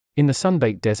In the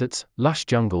sun-baked deserts, lush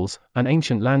jungles, and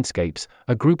ancient landscapes,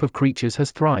 a group of creatures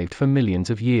has thrived for millions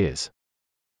of years.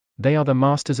 They are the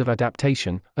masters of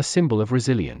adaptation, a symbol of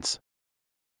resilience.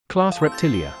 Class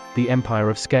Reptilia, the Empire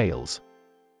of Scales.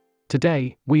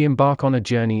 Today, we embark on a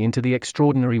journey into the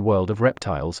extraordinary world of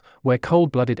reptiles, where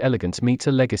cold-blooded elegance meets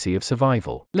a legacy of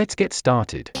survival. Let's get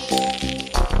started.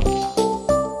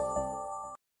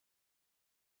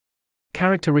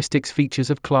 Characteristics features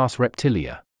of Class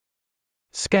Reptilia.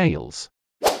 Scales.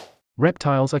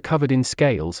 Reptiles are covered in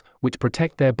scales, which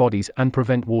protect their bodies and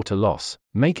prevent water loss,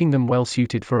 making them well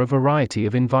suited for a variety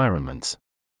of environments.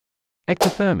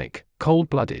 Ectothermic,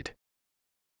 cold-blooded.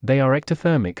 They are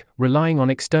ectothermic, relying on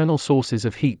external sources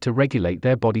of heat to regulate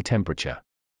their body temperature.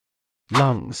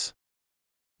 Lungs.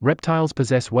 Reptiles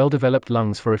possess well-developed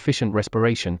lungs for efficient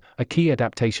respiration, a key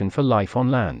adaptation for life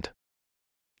on land.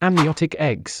 Amniotic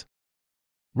eggs.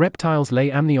 Reptiles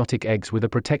lay amniotic eggs with a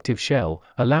protective shell,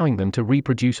 allowing them to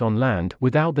reproduce on land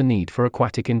without the need for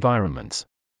aquatic environments.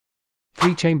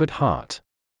 Three-chambered heart.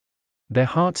 Their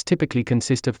hearts typically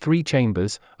consist of 3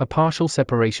 chambers, a partial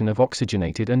separation of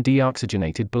oxygenated and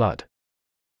deoxygenated blood.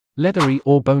 Leathery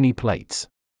or bony plates.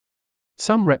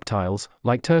 Some reptiles,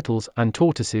 like turtles and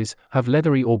tortoises, have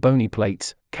leathery or bony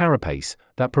plates, carapace,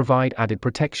 that provide added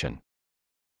protection.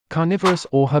 Carnivorous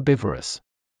or herbivorous.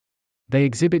 They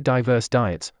exhibit diverse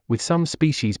diets, with some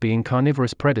species being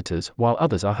carnivorous predators while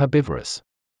others are herbivorous.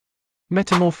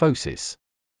 Metamorphosis.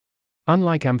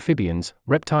 Unlike amphibians,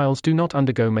 reptiles do not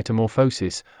undergo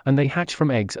metamorphosis, and they hatch from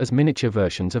eggs as miniature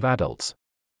versions of adults.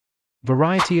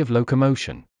 Variety of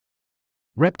locomotion.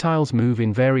 Reptiles move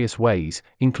in various ways,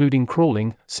 including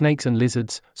crawling, snakes and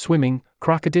lizards, swimming,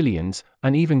 crocodilians,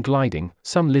 and even gliding,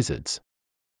 some lizards.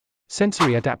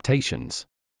 Sensory adaptations.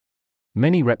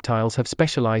 Many reptiles have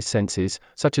specialized senses,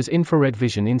 such as infrared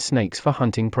vision in snakes for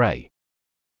hunting prey.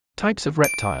 Types of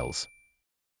reptiles.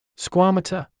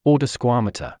 Squamata, order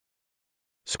Squamata.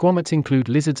 Squamates include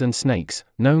lizards and snakes,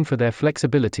 known for their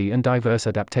flexibility and diverse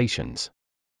adaptations.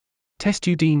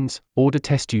 Testudines, order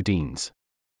Testudines.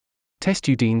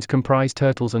 Testudines comprise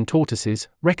turtles and tortoises,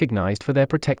 recognized for their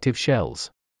protective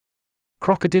shells.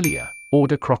 Crocodilia,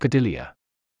 order Crocodilia.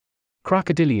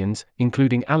 Crocodilians,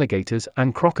 including alligators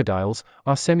and crocodiles,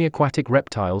 are semi-aquatic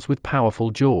reptiles with powerful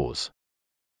jaws.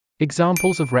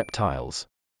 Examples of reptiles.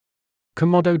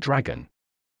 Comodo Dragon.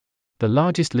 The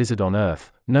largest lizard on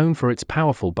Earth, known for its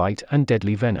powerful bite and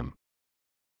deadly venom.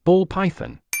 Ball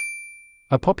python.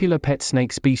 A popular pet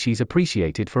snake species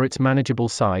appreciated for its manageable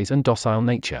size and docile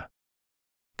nature.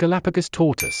 Galapagos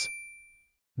tortoise.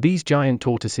 These giant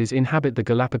tortoises inhabit the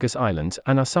Galapagos Islands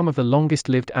and are some of the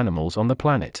longest-lived animals on the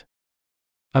planet.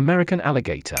 American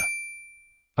alligator.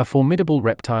 A formidable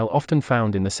reptile often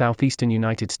found in the southeastern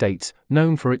United States,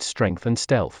 known for its strength and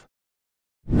stealth.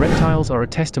 Reptiles are a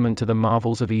testament to the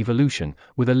marvels of evolution,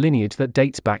 with a lineage that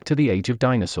dates back to the age of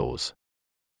dinosaurs.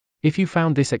 If you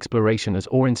found this exploration as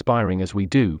awe-inspiring as we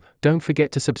do, don't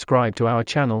forget to subscribe to our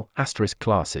channel, Asterisk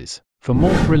Classes, for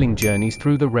more thrilling journeys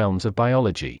through the realms of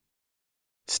biology.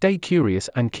 Stay curious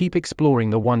and keep exploring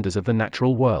the wonders of the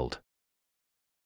natural world.